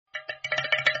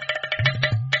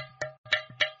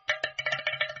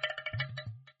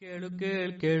ಕೇಳು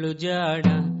ಕೇಳು ಕೇಳು ಜಾಣ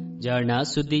ಜಾಣ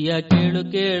ಸುದ್ದಿಯ ಕೇಳು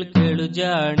ಕೇಳು ಕೇಳು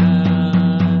ಜಾಣ.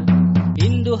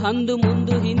 ಇಂದು ಹಂದು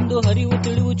ಮುಂದು ಹಿಂದು ಹರಿವು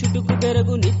ತಿಳಿವು ಚುಟುಕು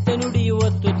ಬೆರಗು ನಿತ್ಯ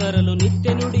ನುಡಿಯುವತ್ತು ತರಲು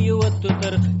ನಿತ್ಯ ನುಡಿಯುವತ್ತು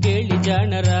ತರಲು ಕೇಳಿ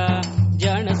ಜಾಣರ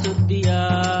ಜಾಣ ಸುದ್ದಿಯ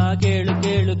ಕೇಳು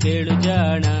ಕೇಳು ಕೇಳು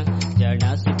ಜಾಣ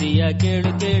ಜಾಣ ಸುದ್ದಿಯ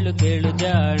ಕೇಳು ಕೇಳು ಕೇಳು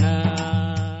ಜಾಣ.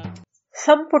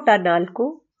 ಸಂಪುಟ 4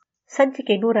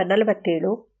 ಸಂಚಿಕೆ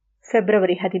 147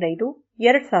 ಫೆಬ್ರವರಿ 15,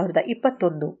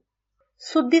 2021.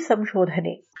 ಸುದ್ದಿ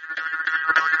ಸಂಶೋಧನೆ.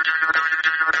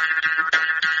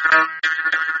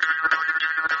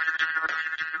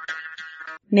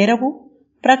 ನೆರವು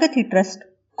ಪ್ರಗತಿ ಟ್ರಸ್ಟ್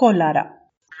ಕೋಲಾರ.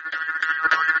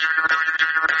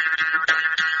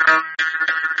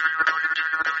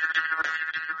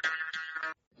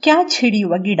 ಕ್ಯಾಚ್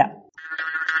ಹಿಡಿಯುವ ಗಿಡ.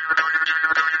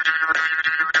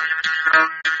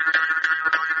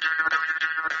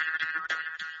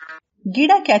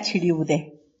 ಗಿಡ ಕ್ಯಾಚ್ ಹಿಡಿಯುವುದೇ?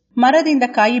 ಮರದಿಂದ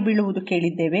ಕಾಯಿ ಬೀಳುವುದು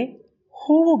ಕೇಳಿದ್ದೇವೆ,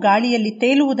 ಹೂವು ಗಾಳಿಯಲ್ಲಿ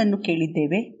ತೇಲುವುದನ್ನು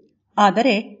ಕೇಳಿದ್ದೇವೆ.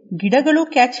 ಆದರೆ ಗಿಡಗಳು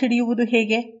ಕ್ಯಾಚ್ ಹಿಡಿಯುವುದು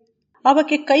ಹೇಗೆ?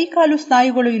 ಅವಕ್ಕೆ ಕೈಕಾಲು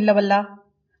ಸ್ನಾಯುಗಳು ಇಲ್ಲವಲ್ಲ,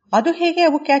 ಅದು ಹೇಗೆ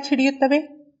ಅವು ಕ್ಯಾಚ್ ಹಿಡಿಯುತ್ತವೆ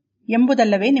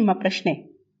ಎಂಬುದಲ್ಲವೇ ನಿಮ್ಮ ಪ್ರಶ್ನೆ?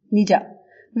 ನಿಜ,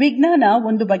 ವಿಜ್ಞಾನ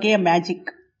ಒಂದು ಬಗೆಯ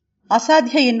ಮ್ಯಾಜಿಕ್.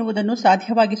 ಅಸಾಧ್ಯ ಎನ್ನುವುದನ್ನು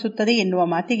ಸಾಧ್ಯವಾಗಿಸುತ್ತದೆ ಎನ್ನುವ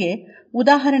ಮಾತಿಗೆ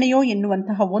ಉದಾಹರಣೆಯೋ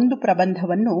ಎನ್ನುವಂತಹ ಒಂದು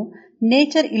ಪ್ರಬಂಧವನ್ನು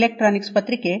ನೇಚರ್ ಇಲೆಕ್ಟ್ರಾನಿಕ್ಸ್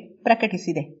ಪತ್ರಿಕೆ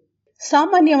ಪ್ರಕಟಿಸಿದೆ.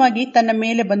 ಸಾಮಾನ್ಯವಾಗಿ ತನ್ನ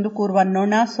ಮೇಲೆ ಬಂದು ಕೂರುವ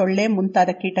ನೊಣ, ಸೊಳ್ಳೆ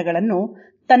ಮುಂತಾದ ಕೀಟಗಳನ್ನು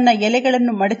ತನ್ನ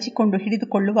ಎಲೆಗಳನ್ನು ಮಡಚಿಕೊಂಡು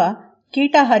ಹಿಡಿದುಕೊಳ್ಳುವ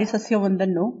ಕೀಟಾಹಾರಿ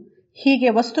ಸಸ್ಯವೊಂದನ್ನು ಹೀಗೆ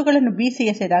ವಸ್ತುಗಳನ್ನು ಬೀಸಿ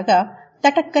ಎಸೆದಾಗ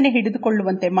ತಟಕ್ಕನೆ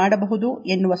ಹಿಡಿದುಕೊಳ್ಳುವಂತೆ ಮಾಡಬಹುದು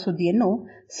ಎನ್ನುವ ಸುದ್ದಿಯನ್ನು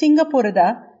ಸಿಂಗಪುರದ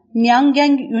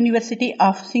ನ್ಯಾಂಗ್ಯಾಂಗ್ ಯೂನಿವರ್ಸಿಟಿ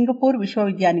ಆಫ್ ಸಿಂಗಪೂರ್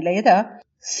ವಿಶ್ವವಿದ್ಯಾನಿಲಯದ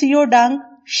ಸಿಯೋಡಾಂಗ್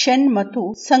ಶೆನ್ ಮತ್ತು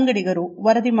ಸಂಗಡಿಗರು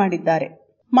ವರದಿ ಮಾಡಿದ್ದಾರೆ.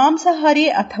 ಮಾಂಸಾಹಾರಿ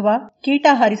ಅಥವಾ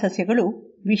ಕೀಟಾಹಾರಿ ಸಸ್ಯಗಳು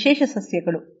ವಿಶೇಷ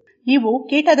ಸಸ್ಯಗಳು. ಇವು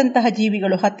ಕೀಟದಂತಹ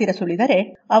ಜೀವಿಗಳು ಹತ್ತಿರ ಸುಳಿದರೆ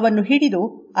ಅವನ್ನು ಹಿಡಿದು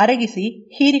ಅರಗಿಸಿ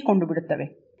ಹೀರಿಕೊಂಡು ಬಿಡುತ್ತವೆ.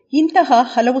 ಇಂತಹ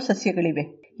ಹಲವು ಸಸ್ಯಗಳಿವೆ.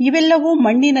 ಇವೆಲ್ಲವೂ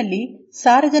ಮಣ್ಣಿನಲ್ಲಿ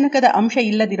ಸಾರಜನಕದ ಅಂಶ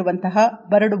ಇಲ್ಲದಿರುವಂತಹ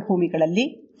ಬರಡು ಭೂಮಿಗಳಲ್ಲಿ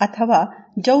ಅಥವಾ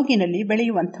ಜೌಗಿನಲ್ಲಿ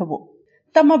ಬೆಳೆಯುವಂಥವು.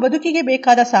 ತಮ್ಮ ಬದುಕಿಗೆ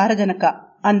ಬೇಕಾದ ಸಾರಜನಕ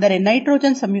ಅಂದರೆ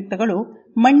ನೈಟ್ರೋಜನ್ ಸಂಯುಕ್ತಗಳು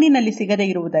ಮಣ್ಣಿನಲ್ಲಿ ಸಿಗದೇ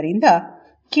ಇರುವುದರಿಂದ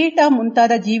ಕೀಟ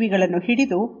ಮುಂತಾದ ಜೀವಿಗಳನ್ನು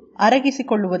ಹಿಡಿದು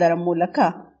ಅರಗಿಸಿಕೊಳ್ಳುವುದರ ಮೂಲಕ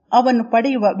ಅವನ್ನು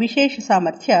ಪಡೆಯುವ ವಿಶೇಷ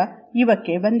ಸಾಮರ್ಥ್ಯ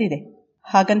ಇವಕ್ಕೆ ಬಂದಿದೆ.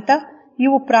 ಹಾಗಂತ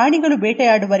ಇವು ಪ್ರಾಣಿಗಳು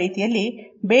ಬೇಟೆಯಾಡುವ ರೀತಿಯಲ್ಲಿ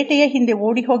ಬೇಟೆಯ ಹಿಂದೆ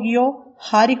ಓಡಿ ಹೋಗಿಯೋ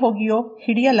ಹಾರಿ ಹೋಗಿಯೋ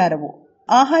ಹಿಡಿಯಲಾರವು.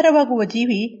 ಆಹಾರವಾಗುವ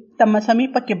ಜೀವಿ ತಮ್ಮ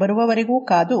ಸಮೀಪಕ್ಕೆ ಬರುವವರೆಗೂ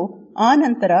ಕಾದು ಆ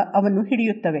ನಂತರ ಅವನ್ನು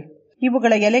ಹಿಡಿಯುತ್ತವೆ.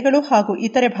 ಇವುಗಳ ಎಲೆಗಳು ಹಾಗೂ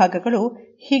ಇತರೆ ಭಾಗಗಳು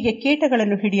ಹೀಗೆ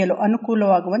ಕೀಟಗಳನ್ನು ಹಿಡಿಯಲು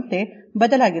ಅನುಕೂಲವಾಗುವಂತೆ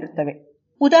ಬದಲಾಗಿರುತ್ತವೆ.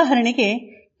 ಉದಾಹರಣೆಗೆ,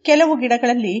 ಕೆಲವು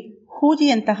ಗಿಡಗಳಲ್ಲಿ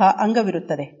ಹೂಜಿಯಂತಹ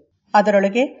ಅಂಗವಿರುತ್ತದೆ.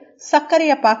 ಅದರೊಳಗೆ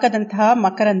ಸಕ್ಕರೆಯ ಪಾಕದಂತಹ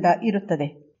ಮಕರಂದ ಇರುತ್ತದೆ.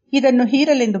 ಇದನ್ನು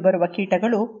ಹೀರಲೆಂದು ಬರುವ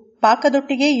ಕೀಟಗಳು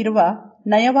ಪಾಕದೊಟ್ಟಿಗೆ ಇರುವ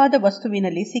ನಯವಾದ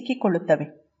ವಸ್ತುವಿನಲ್ಲಿ ಸಿಕ್ಕಿಕೊಳ್ಳುತ್ತವೆ.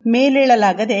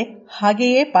 ಮೇಲೇಳಲಾಗದೆ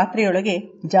ಹಾಗೆಯೇ ಪಾತ್ರೆಯೊಳಗೆ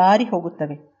ಜಾರಿ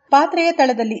ಹೋಗುತ್ತವೆ. ಪಾತ್ರೆಯ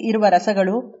ತಳದಲ್ಲಿ ಇರುವ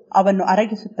ರಸಗಳು ಅವನ್ನು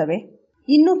ಅರಗಿಸುತ್ತವೆ.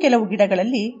 ಇನ್ನು ಕೆಲವು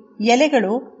ಗಿಡಗಳಲ್ಲಿ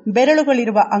ಎಲೆಗಳು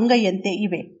ಬೆರಳುಗಳಿರುವ ಅಂಗೈಯಂತೆ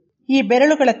ಇವೆ. ಈ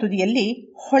ಬೆರಳುಗಳ ತುದಿಯಲ್ಲಿ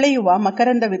ಹೊಳೆಯುವ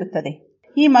ಮಕರಂದವಿರುತ್ತದೆ.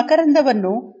 ಈ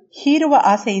ಮಕರಂದವನ್ನು ಹೀರುವ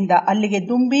ಆಸೆಯಿಂದ ಅಲ್ಲಿಗೆ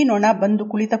ದುಂಬಿ ನೊಣ ಬಂದು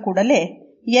ಕುಳಿತ ಕೂಡಲೇ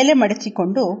ಎಲೆ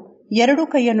ಮಡಚಿಕೊಂಡು ಎರಡೂ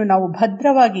ಕೈಯನ್ನು ನಾವು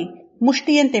ಭದ್ರವಾಗಿ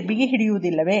ಮುಷ್ಟಿಯಂತೆ ಬಿಗಿ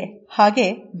ಹಿಡಿಯುವುದಿಲ್ಲವೇ, ಹಾಗೆ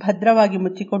ಭದ್ರವಾಗಿ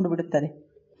ಮುಚ್ಚಿಕೊಂಡು ಬಿಡುತ್ತದೆ.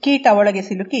 ಕೀಟ ಒಳಗೆ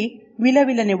ಸಿಲುಕಿ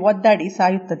ವಿಲವಿಲನೆ ಒದ್ದಾಡಿ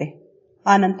ಸಾಯುತ್ತದೆ.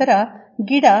 ಆನಂತರ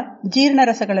ಗಿಡ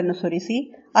ಜೀರ್ಣರಸಗಳನ್ನು ಸುರಿಸಿ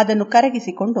ಅದನ್ನು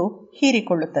ಕರಗಿಸಿಕೊಂಡು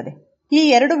ಹೀರಿಕೊಳ್ಳುತ್ತದೆ. ಈ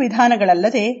ಎರಡು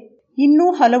ವಿಧಾನಗಳಲ್ಲದೆ ಇನ್ನೂ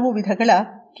ಹಲವು ವಿಧಗಳ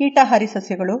ಕೀಟಾಹಾರಿ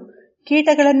ಸಸ್ಯಗಳು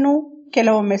ಕೀಟಗಳನ್ನು,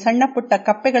 ಕೆಲವೊಮ್ಮೆ ಸಣ್ಣ ಪುಟ್ಟ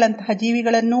ಕಪ್ಪೆಗಳಂತಹ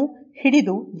ಜೀವಿಗಳನ್ನೂ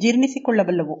ಹಿಡಿದು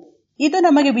ಜೀರ್ಣಿಸಿಕೊಳ್ಳಬಲ್ಲವು. ಇದು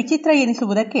ನಮಗೆ ವಿಚಿತ್ರ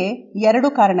ಎನಿಸುವುದಕ್ಕೆ ಎರಡು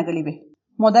ಕಾರಣಗಳಿವೆ.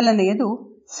 ಮೊದಲನೆಯದು,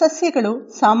 ಸಸ್ಯಗಳು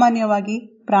ಸಾಮಾನ್ಯವಾಗಿ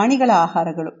ಪ್ರಾಣಿಗಳ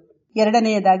ಆಹಾರಗಳು.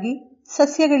 ಎರಡನೆಯದಾಗಿ,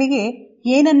 ಸಸ್ಯಗಳಿಗೆ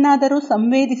ಏನನ್ನಾದರೂ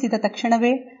ಸಂವೇದಿಸಿದ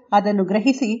ತಕ್ಷಣವೇ ಅದನ್ನು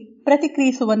ಗ್ರಹಿಸಿ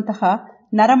ಪ್ರತಿಕ್ರಿಯಿಸುವಂತಹ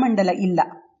ನರಮಂಡಲ ಇಲ್ಲ.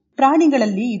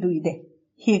 ಪ್ರಾಣಿಗಳಲ್ಲಿ ಇದು ಇದೆ.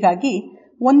 ಹೀಗಾಗಿ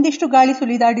ಒಂದಿಷ್ಟು ಗಾಳಿ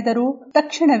ಸುಳಿದಾಡಿದರೂ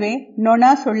ತಕ್ಷಣವೇ ನೊಣ,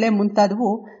 ಸೊಳ್ಳೆ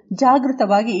ಮುಂತಾದವು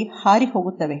ಜಾಗೃತವಾಗಿ ಹಾರಿ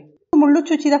ಹೋಗುತ್ತವೆ. ಮುಳ್ಳು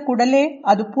ಚುಚ್ಚಿದ ಕೂಡಲೇ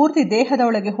ಅದು ಪೂರ್ತಿ ದೇಹದ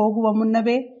ಒಳಗೆ ಹೋಗುವ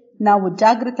ಮುನ್ನವೇ ನಾವು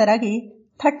ಜಾಗೃತರಾಗಿ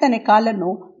ಥಟ್ಟನೆ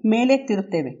ಕಾಲನ್ನು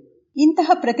ಮೇಲೆತ್ತಿರುತ್ತೇವೆ.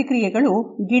 ಇಂತಹ ಪ್ರತಿಕ್ರಿಯೆಗಳು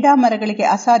ಗಿಡ ಮರಗಳಿಗೆ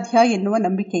ಅಸಾಧ್ಯ ಎನ್ನುವ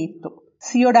ನಂಬಿಕೆ ಇತ್ತು.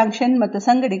 ಸಿಯೋಡಾಂಗ್ ಶೆನ್ ಮತ್ತು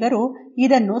ಸಂಗಡಿಗರು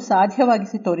ಇದನ್ನು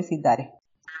ಸಾಧ್ಯವಾಗಿಸಿ ತೋರಿಸಿದ್ದಾರೆ.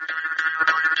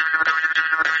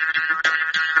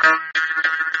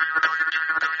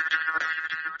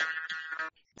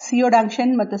 ಸಿಯೋಡಾಂಗ್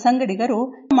ಶೆನ್ ಮತ್ತು ಸಂಗಡಿಗರು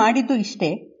ಮಾಡಿದ್ದು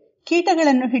ಇಷ್ಟೇ.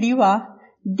 ಕೀಟಗಳನ್ನು ಹಿಡಿಯುವ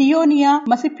ಡಿಯೋನಿಯಾ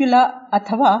ಮಸಿಪ್ಯುಲಾ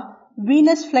ಅಥವಾ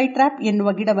ವೀನಸ್ ಫ್ಲೈಟ್ರ್ಯಾಪ್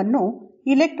ಎನ್ನುವ ಗಿಡವನ್ನು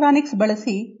ಇಲೆಕ್ಟ್ರಾನಿಕ್ಸ್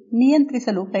ಬಳಸಿ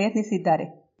ನಿಯಂತ್ರಿಸಲು ಪ್ರಯತ್ನಿಸಿದ್ದಾರೆ.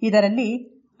 ಇದರಲ್ಲಿ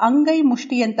ಅಂಗೈ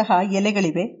ಮುಷ್ಟಿಯಂತಹ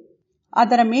ಎಲೆಗಳಿವೆ.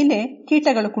 ಅದರ ಮೇಲೆ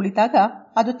ಕೀಟಗಳು ಕುಳಿತಾಗ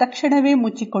ಅದು ತಕ್ಷಣವೇ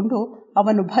ಮುಚ್ಚಿಕೊಂಡು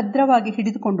ಅವನ್ನು ಭದ್ರವಾಗಿ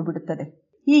ಹಿಡಿದುಕೊಂಡು ಬಿಡುತ್ತದೆ.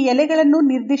 ಈ ಎಲೆಗಳನ್ನು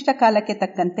ನಿರ್ದಿಷ್ಟ ಕಾಲಕ್ಕೆ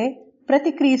ತಕ್ಕಂತೆ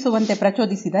ಪ್ರತಿಕ್ರಿಯಿಸುವಂತೆ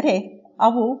ಪ್ರಚೋದಿಸಿದರೆ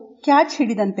ಅವು ಕ್ಯಾಚ್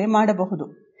ಹಿಡಿದಂತೆ ಮಾಡಬಹುದು.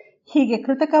 ಹೀಗೆ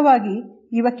ಕೃತಕವಾಗಿ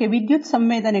ಇವಕ್ಕೆ ವಿದ್ಯುತ್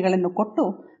ಸಂವೇದನೆಗಳನ್ನು ಕೊಟ್ಟು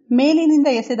ಮೇಲಿನಿಂದ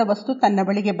ಎಸೆದ ವಸ್ತು ತನ್ನ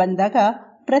ಬಳಿಗೆ ಬಂದಾಗ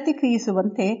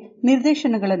ಪ್ರತಿಕ್ರಿಯಿಸುವಂತೆ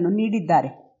ನಿರ್ದೇಶನಗಳನ್ನು ನೀಡಿದ್ದಾರೆ.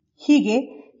 ಹೀಗೆ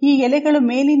ಈ ಎಲೆಗಳು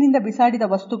ಮೇಲಿನಿಂದ ಬಿಸಾಡಿದ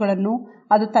ವಸ್ತುಗಳನ್ನು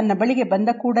ಅದು ತನ್ನ ಬಳಿಗೆ ಬಂದ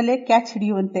ಕೂಡಲೇ ಕ್ಯಾಚ್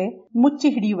ಹಿಡಿಯುವಂತೆ, ಮುಚ್ಚಿ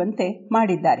ಹಿಡಿಯುವಂತೆ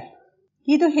ಮಾಡಿದ್ದಾರೆ.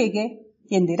 ಇದು ಹೇಗೆ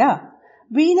ಎಂದಿರಾ?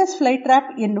 ವೀನಸ್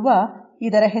ಫ್ಲೈಟ್ರ್ಯಾಪ್ ಎನ್ನುವ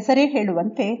ಇದರ ಹೆಸರೇ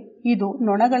ಹೇಳುವಂತೆ ಇದು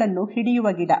ನೊಣಗಳನ್ನು ಹಿಡಿಯುವ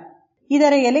ಗಿಡ.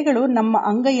 ಇದರ ಎಲೆಗಳು ನಮ್ಮ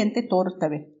ಅಂಗೈಯಂತೆ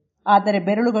ತೋರುತ್ತವೆ. ಆದರೆ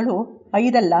ಬೆರಳುಗಳು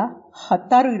 5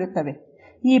 10 ಇರುತ್ತವೆ.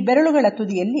 ಈ ಬೆರಳುಗಳ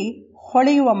ತುದಿಯಲ್ಲಿ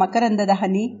ಹೊಳೆಯುವ ಮಕರಂದದ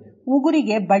ಹನಿ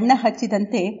ಉಗುರಿಗೆ ಬಣ್ಣ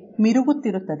ಹಚ್ಚಿದಂತೆ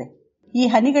ಮಿರುಗುತ್ತಿರುತ್ತದೆ. ಈ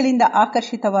ಹನಿಗಳಿಂದ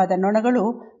ಆಕರ್ಷಿತವಾದ ನೊಣಗಳು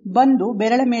ಬಂದು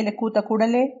ಬೆರಳ ಮೇಲೆ ಕೂತ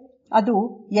ಕೂಡಲೇ ಅದು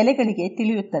ಎಲೆಗಳಿಗೆ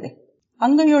ತಿಳಿಯುತ್ತದೆ.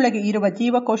 ಅಂಗೈಯೊಳಗೆ ಇರುವ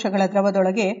ಜೀವಕೋಶಗಳ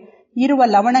ದ್ರವದೊಳಗೆ ಇರುವ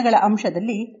ಲವಣಗಳ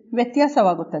ಅಂಶದಲ್ಲಿ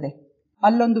ವ್ಯತ್ಯಾಸವಾಗುತ್ತದೆ.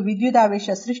 ಅಲ್ಲೊಂದು ವಿದ್ಯುದಾವೇಶ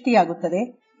ಸೃಷ್ಟಿಯಾಗುತ್ತದೆ.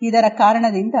 ಇದರ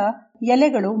ಕಾರಣದಿಂದ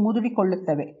ಎಲೆಗಳು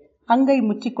ಮುದುಡಿಕೊಳ್ಳುತ್ತವೆ, ಅಂಗೈ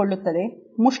ಮುಚ್ಚಿಕೊಳ್ಳುತ್ತದೆ,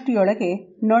 ಮುಷ್ಟಿಯೊಳಗೆ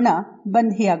ನೊಣ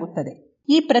ಬಂಧಿಯಾಗುತ್ತದೆ.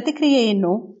 ಈ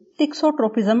ಪ್ರತಿಕ್ರಿಯೆಯನ್ನು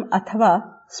ಟಿಕ್ಸೋಟ್ರೋಪಿಸಮ್ ಅಥವಾ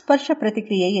ಸ್ಪರ್ಶ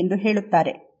ಪ್ರತಿಕ್ರಿಯೆ ಎಂದು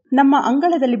ಹೇಳುತ್ತಾರೆ. ನಮ್ಮ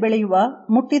ಅಂಗಳದಲ್ಲಿ ಬೆಳೆಯುವ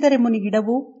ಮುಟ್ಟಿದರೆ ಮುನಿ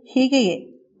ಗಿಡವು ಹೀಗೆಯೇ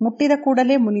ಮುಟ್ಟಿದ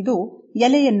ಕೂಡಲೇ ಮುನಿದು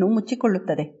ಎಲೆಯನ್ನು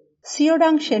ಮುಚ್ಚಿಕೊಳ್ಳುತ್ತದೆ.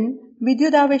 ಸಿಯೋಡಾಂಗ್-ಶೆನ್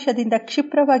ವಿದ್ಯುದಾವೇಶದಿಂದ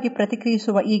ಕ್ಷಿಪ್ರವಾಗಿ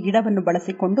ಪ್ರತಿಕ್ರಿಯಿಸುವ ಈ ಗಿಡವನ್ನು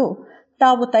ಬಳಸಿಕೊಂಡು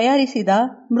ತಾವು ತಯಾರಿಸಿದ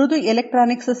ಮೃದು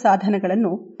ಎಲೆಕ್ಟ್ರಾನಿಕ್ಸ್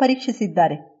ಸಾಧನಗಳನ್ನು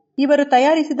ಪರೀಕ್ಷಿಸಿದ್ದಾರೆ. ಇವರು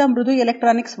ತಯಾರಿಸಿದ ಮೃದು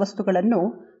ಎಲೆಕ್ಟ್ರಾನಿಕ್ಸ್ ವಸ್ತುಗಳನ್ನು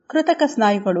ಕೃತಕ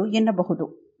ಸ್ನಾಯುಗಳು ಎನ್ನಬಹುದು.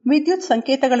 ವಿದ್ಯುತ್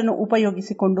ಸಂಕೇತಗಳನ್ನು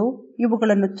ಉಪಯೋಗಿಸಿಕೊಂಡು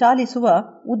ಇವುಗಳನ್ನು ಚಾಲಿಸುವ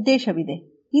ಉದ್ದೇಶವಿದೆ.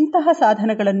 ಇಂತಹ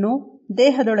ಸಾಧನಗಳನ್ನು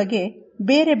ದೇಹದೊಳಗೆ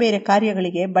ಬೇರೆ ಬೇರೆ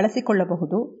ಕಾರ್ಯಗಳಿಗೆ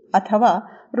ಬಳಸಿಕೊಳ್ಳಬಹುದು ಅಥವಾ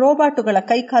ರೋಬಾಟುಗಳ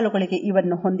ಕೈಕಾಲುಗಳಿಗೆ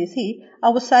ಇವನ್ನು ಹೊಂದಿಸಿ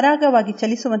ಅವು ಸರಾಗವಾಗಿ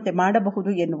ಚಲಿಸುವಂತೆ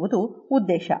ಮಾಡಬಹುದು ಎನ್ನುವುದು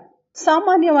ಉದ್ದೇಶ.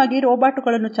 ಸಾಮಾನ್ಯವಾಗಿ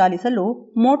ರೋಬಾಟುಗಳನ್ನು ಚಾಲಿಸಲು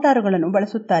ಮೋಟಾರುಗಳನ್ನು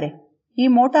ಬಳಸುತ್ತಾರೆ. ಈ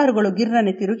ಮೋಟಾರುಗಳು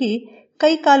ಗಿರ್ರನೆ ತಿರುಗಿ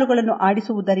ಕೈಕಾಲುಗಳನ್ನು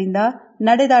ಆಡಿಸುವುದರಿಂದ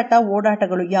ನಡೆದಾಟ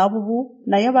ಓಡಾಟಗಳು ಯಾವುವೂ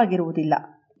ನಯವಾಗಿರುವುದಿಲ್ಲ.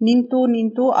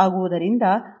 ನಿಂತು ಆಗುವುದರಿಂದ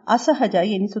ಅಸಹಜ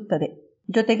ಎನಿಸುತ್ತದೆ.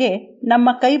 ಜೊತೆಗೆ ನಮ್ಮ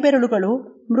ಕೈಬೆರಳುಗಳು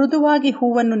ಮೃದುವಾಗಿ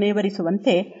ಹೂವನ್ನು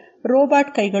ನೇವರಿಸುವಂತೆ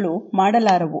ರೋಬಾಟ್ ಕೈಗಳು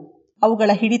ಮಾಡಲಾರವು.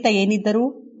 ಅವುಗಳ ಹಿಡಿತ ಏನಿದ್ದರೂ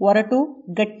ಒರಟು,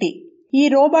 ಗಟ್ಟಿ. ಈ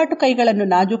ರೋಬಾಟು ಕೈಗಳನ್ನು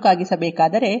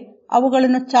ನಾಜೂಕಾಗಿಸಬೇಕಾದರೆ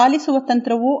ಅವುಗಳನ್ನು ಚಾಲಿಸುವ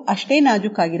ತಂತ್ರವೂ ಅಷ್ಟೇ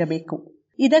ನಾಜೂಕಾಗಿರಬೇಕು.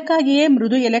 ಇದಕ್ಕಾಗಿಯೇ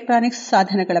ಮೃದು ಎಲೆಕ್ಟ್ರಾನಿಕ್ಸ್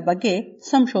ಸಾಧನಗಳ ಬಗ್ಗೆ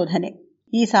ಸಂಶೋಧನೆ.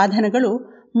 ಈ ಸಾಧನಗಳು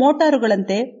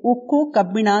ಮೋಟಾರುಗಳಂತೆ ಉಕ್ಕು,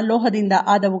 ಕಬ್ಬಿಣ, ಲೋಹದಿಂದ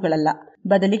ಆದವುಗಳಲ್ಲ.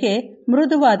 ಬದಲಿಗೆ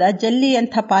ಮೃದುವಾದ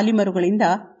ಜಲ್ಲಿಯಂಥ ಪಾಲಿಮರುಗಳಿಂದ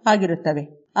ಆಗಿರುತ್ತವೆ.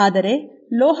 ಆದರೆ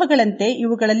ಲೋಹಗಳಂತೆ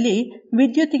ಇವುಗಳಲ್ಲಿ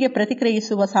ವಿದ್ಯುತ್ತಿಗೆ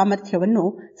ಪ್ರತಿಕ್ರಿಯಿಸುವ ಸಾಮರ್ಥ್ಯವನ್ನು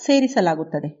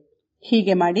ಸೇರಿಸಲಾಗುತ್ತದೆ.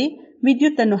 ಹೀಗೆ ಮಾಡಿ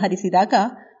ವಿದ್ಯುತ್ತನ್ನು ಹರಿಸಿದಾಗ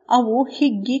ಅವು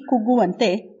ಹಿಗ್ಗಿ ಕುಗ್ಗುವಂತೆ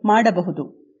ಮಾಡಬಹುದು.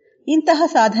 ಇಂತಹ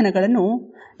ಸಾಧನಗಳನ್ನು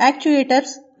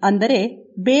ಆಕ್ಚುಯೇಟರ್ಸ್ ಅಂದರೆ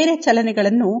ಬೇರೆ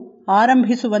ಚಲನೆಗಳನ್ನು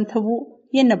ಆರಂಭಿಸುವಂಥವು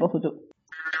ಎನ್ನಬಹುದು.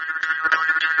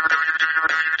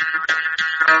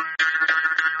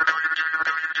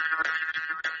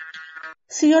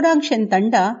 ಸಿಯೋಡಾಂಗ್-ಶೆನ್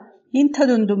ತಂಡ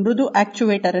ಇಂಥದೊಂದು ಮೃದು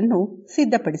ಆಕ್ಚುಯೇಟರ್ ಅನ್ನು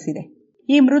ಸಿದ್ಧಪಡಿಸಿದೆ.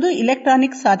 ಈ ಮೃದು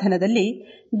ಇಲೆಕ್ಟ್ರಾನಿಕ್ ಸಾಧನದಲ್ಲಿ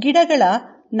ಗಿಡಗಳ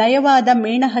ನಯವಾದ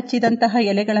ಮೇಣ ಹಚ್ಚಿದಂತಹ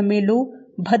ಎಲೆಗಳ ಮೇಲೂ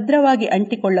ಭದ್ರವಾಗಿ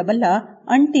ಅಂಟಿಕೊಳ್ಳಬಲ್ಲ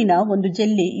ಅಂಟಿನ ಒಂದು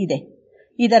ಜೆಲ್ಲಿ ಇದೆ.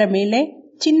 ಇದರ ಮೇಲೆ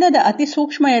ಚಿನ್ನದ ಅತಿ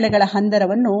ಸೂಕ್ಷ್ಮ ಎಳೆಗಳ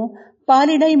ಹಂದರವನ್ನು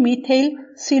ಪಾಲಿಡೈ ಮೀಥೈಲ್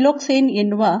ಸಿಲೋಕ್ಸೇನ್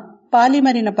ಎನ್ನುವ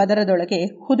ಪಾಲಿಮರಿನ ಪದರದೊಳಗೆ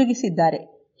ಹುದುಗಿಸಿದ್ದಾರೆ.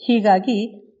 ಹೀಗಾಗಿ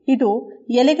ಇದು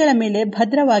ಎಲೆಗಳ ಮೇಲೆ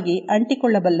ಭದ್ರವಾಗಿ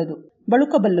ಅಂಟಿಕೊಳ್ಳಬಲ್ಲದು,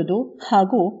 ಬಳುಕಬಲ್ಲದು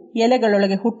ಹಾಗೂ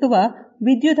ಎಲೆಗಳೊಳಗೆ ಹುಟ್ಟುವ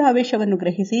ವಿದ್ಯುದಾವೇಶವನ್ನು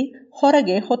ಗ್ರಹಿಸಿ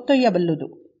ಹೊರಗೆ ಹೊತ್ತೊಯ್ಯಬಲ್ಲುದು.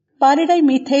 ಪಾಲಿಡೈ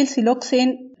ಮೀಥೈಲ್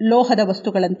ಸಿಲೋಕ್ಸೇನ್ ಲೋಹದ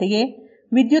ವಸ್ತುಗಳಂತೆಯೇ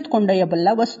ವಿದ್ಯುತ್ ಕೊಂಡೊಯ್ಯಬಲ್ಲ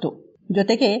ವಸ್ತು.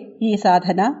 ಜೊತೆಗೆ ಈ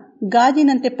ಸಾಧನ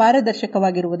ಗಾಜಿನಂತೆ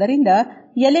ಪಾರದರ್ಶಕವಾಗಿರುವುದರಿಂದ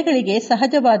ಎಲೆಗಳಿಗೆ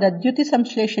ಸಹಜವಾದ ದ್ಯುತಿ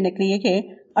ಸಂಶ್ಲೇಷಣೆ ಕ್ರಿಯೆಗೆ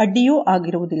ಅಡ್ಡಿಯೂ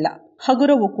ಆಗಿರುವುದಿಲ್ಲ.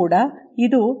 ಹಗುರವೂ ಕೂಡ.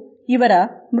 ಇದು ಇವರ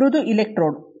ಮೃದು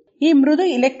ಇಲೆಕ್ಟ್ರೋಡ್. ಈ ಮೃದು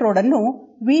ಇಲೆಕ್ಟ್ರೋಡ್ ಅನ್ನು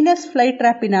ವೀನಸ್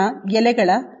ಫ್ಲೈಟ್ರ್ಯಾಪಿನ ಎಲೆಗಳ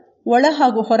ಒಳ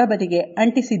ಹಾಗೂ ಹೊರಬದಿಗೆ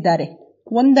ಅಂಟಿಸಿದ್ದಾರೆ.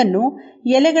 ಒಂದನ್ನು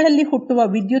ಎಲೆಗಳಲ್ಲಿ ಹುಟ್ಟುವ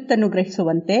ವಿದ್ಯುತ್ತನ್ನು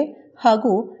ಗ್ರಹಿಸುವಂತೆ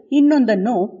ಹಾಗೂ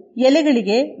ಇನ್ನೊಂದನ್ನು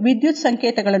ಎಲೆಗಳಿಗೆ ವಿದ್ಯುತ್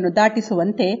ಸಂಕೇತಗಳನ್ನು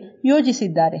ದಾಟಿಸುವಂತೆ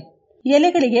ಯೋಜಿಸಿದ್ದಾರೆ.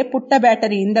 ಎಲೆಗಳಿಗೆ ಪುಟ್ಟ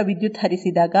ಬ್ಯಾಟರಿಯಿಂದ ವಿದ್ಯುತ್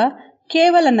ಹರಿಸಿದಾಗ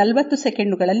ಕೇವಲ 40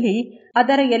 ಸೆಕೆಂಡುಗಳಲ್ಲಿ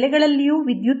ಅದರ ಎಲೆಗಳಲ್ಲಿಯೂ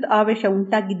ವಿದ್ಯುತ್ ಆವೇಶ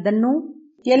ಉಂಟಾಗಿದ್ದನ್ನು,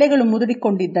 ಎಲೆಗಳು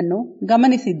ಮುದುಡಿಕೊಂಡಿದ್ದನ್ನು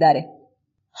ಗಮನಿಸಿದ್ದಾರೆ.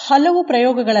 ಹಲವು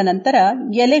ಪ್ರಯೋಗಗಳ ನಂತರ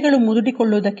ಎಲೆಗಳು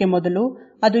ಮುದುಡಿಕೊಳ್ಳುವುದಕ್ಕೆ ಮೊದಲು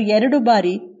ಅದು 2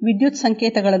 ಬಾರಿ ವಿದ್ಯುತ್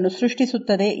ಸಂಕೇತಗಳನ್ನು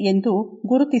ಸೃಷ್ಟಿಸುತ್ತದೆ ಎಂದು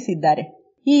ಗುರುತಿಸಿದ್ದಾರೆ.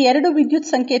 ಈ 2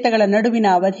 ವಿದ್ಯುತ್ ಸಂಕೇತಗಳ ನಡುವಿನ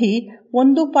ಅವಧಿ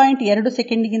 1.2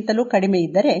 ಸೆಕೆಂಡ್ಗಿಂತಲೂ ಕಡಿಮೆ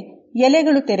ಇದ್ದರೆ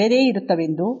ಎಲೆಗಳು ತೆರೆದೇ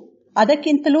ಇರುತ್ತವೆಂದು,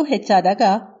 ಅದಕ್ಕಿಂತಲೂ ಹೆಚ್ಚಾದಾಗ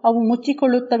ಅವು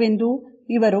ಮುಚ್ಚಿಕೊಳ್ಳುತ್ತವೆಂದು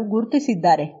ಇವರು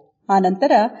ಗುರುತಿಸಿದ್ದಾರೆ.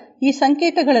 ಆನಂತರ ಈ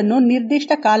ಸಂಕೇತಗಳನ್ನು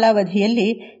ನಿರ್ದಿಷ್ಟ ಕಾಲಾವಧಿಯಲ್ಲಿ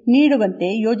ನೀಡುವಂತೆ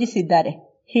ಯೋಜಿಸಿದ್ದಾರೆ.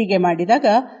 ಹೀಗೆ ಮಾಡಿದಾಗ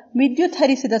ವಿದ್ಯುತ್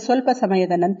ಹರಿಸಿದ ಸ್ವಲ್ಪ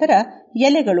ಸಮಯದ ನಂತರ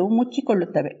ಎಲೆಗಳು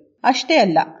ಮುಚ್ಚಿಕೊಳ್ಳುತ್ತವೆ. ಅಷ್ಟೇ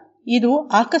ಅಲ್ಲ,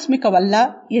 ಇದು ಆಕಸ್ಮಿಕವಲ್ಲ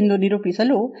ಎಂದು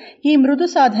ನಿರೂಪಿಸಲು ಈ ಮೃದು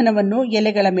ಸಾಧನವನ್ನು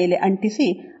ಎಲೆಗಳ ಮೇಲೆ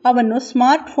ಅಂಟಿಸಿ ಅವನ್ನು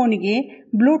ಸ್ಮಾರ್ಟ್ ಫೋನಿಗೆ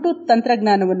ಬ್ಲೂಟೂತ್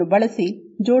ತಂತ್ರಜ್ಞಾನವನ್ನು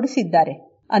ಬಳಸಿ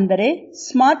ಜೋಡಿಸಿದ್ದಾರೆ. ಅಂದರೆ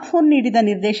ಸ್ಮಾರ್ಟ್ ಫೋನ್ ನೀಡಿದ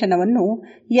ನಿರ್ದೇಶನವನ್ನು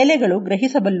ಎಲೆಗಳು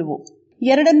ಗ್ರಹಿಸಬಲ್ಲುವು.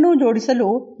 ಎರಡನ್ನೂ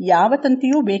ಜೋಡಿಸಲು ಯಾವ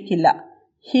ತಂತಿಯೂ ಬೇಕಿಲ್ಲ.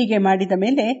 ಹೀಗೆ ಮಾಡಿದ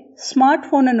ಮೇಲೆ ಸ್ಮಾರ್ಟ್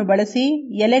ಫೋನ್ ಅನ್ನು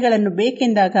ಬಳಸಿ ಎಲೆಗಳನ್ನು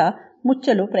ಬೇಕೆಂದಾಗ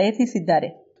ಮುಚ್ಚಲು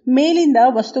ಪ್ರಯತ್ನಿಸಿದ್ದಾರೆ. ಮೇಲಿಂದ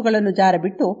ವಸ್ತುಗಳನ್ನು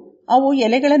ಜಾರಬಿಟ್ಟು ಅವು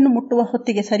ಎಲೆಗಳನ್ನು ಮುಟ್ಟುವ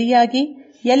ಹೊತ್ತಿಗೆ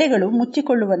ಸರಿಯಾಗಿ ಎಲೆಗಳು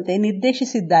ಮುಚ್ಚಿಕೊಳ್ಳುವಂತೆ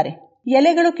ನಿರ್ದೇಶಿಸಿದ್ದಾರೆ.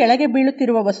 ಎಲೆಗಳು ಕೆಳಗೆ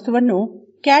ಬೀಳುತ್ತಿರುವ ವಸ್ತುವನ್ನು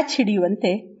ಕ್ಯಾಚ್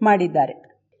ಹಿಡಿಯುವಂತೆ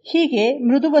ಮಾಡಿದ್ದಾರೆ. ಹೀಗೆ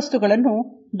ಮೃದು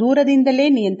ವಸ್ತುಗಳನ್ನು ದೂರದಿಂದಲೇ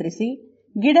ನಿಯಂತ್ರಿಸಿ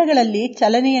ಗಿಡಗಳಲ್ಲಿ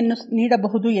ಚಲನೆಯನ್ನು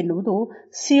ನೀಡಬಹುದು ಎನ್ನುವುದು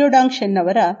ಸಿಯೋಡಾಂಗ್ ಶೆನ್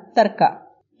ಅವರ ತರ್ಕ.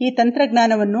 ಈ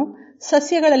ತಂತ್ರಜ್ಞಾನವನ್ನು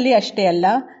ಸಸ್ಯಗಳಲ್ಲಿ ಅಷ್ಟೇ ಅಲ್ಲ,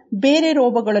 ಬೇರೆ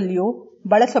ರೋಗಗಳಲ್ಲಿಯೂ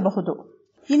ಬಳಸಬಹುದು.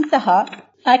 ಇಂತಹ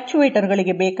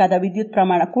ಆಕ್ಚುಯೇಟರ್ಗಳಿಗೆ ಬೇಕಾದ ವಿದ್ಯುತ್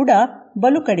ಪ್ರಮಾಣ ಕೂಡ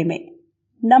ಬಲು ಕಡಿಮೆ.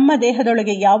 ನಮ್ಮ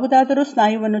ದೇಹದೊಳಗೆ ಯಾವುದಾದರೂ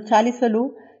ಸ್ನಾಯುವನ್ನು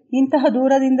ಚಾಲಿಸಲು ಇಂತಹ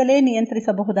ದೂರದಿಂದಲೇ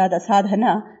ನಿಯಂತ್ರಿಸಬಹುದಾದ ಸಾಧನ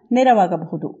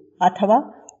ನೆರವಾಗಬಹುದು.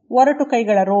 ಅಥವಾ ಒರಟು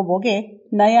ಕೈಗಳ ರೋಬೋಗೆ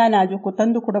ನಯಾನಾಜೂಕು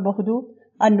ತಂದುಕೊಡಬಹುದು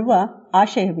ಅನ್ನುವ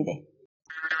ಆಶಯವಿದೆ.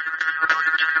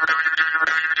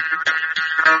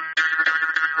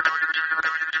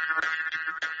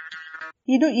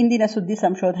 ಇದು ಇಂದಿನ ಸುದ್ದಿ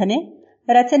ಸಂಶೋಧನೆ.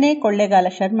 ರಚನೆ ಕೊಳ್ಳೇಗಾಲ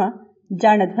ಶರ್ಮಾ.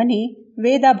 ಜಾಣಧ್ವನಿ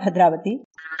ವೇದಾ ಭದ್ರಾವತಿ.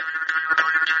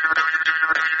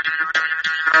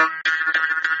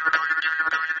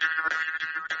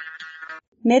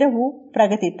 ನೆರವು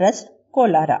ಪ್ರಗತಿ ಟ್ರಸ್ಟ್,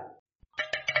 ಕೋಲಾರ.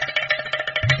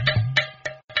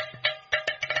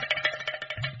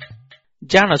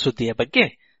 ಜಾಣ ಸುದ್ದಿಯ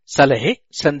ಬಗ್ಗೆ ಸಲಹೆ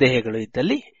ಸಂದೇಹಗಳು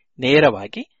ಇದ್ದಲ್ಲಿ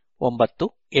ನೇರವಾಗಿ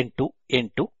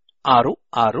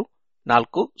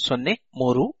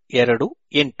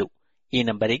 9886640328 ಈ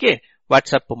ನಂಬರಿಗೆ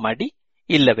ವಾಟ್ಸಪ್ ಮಾಡಿ,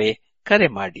 ಇಲ್ಲವೇ ಕರೆ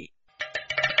ಮಾಡಿ.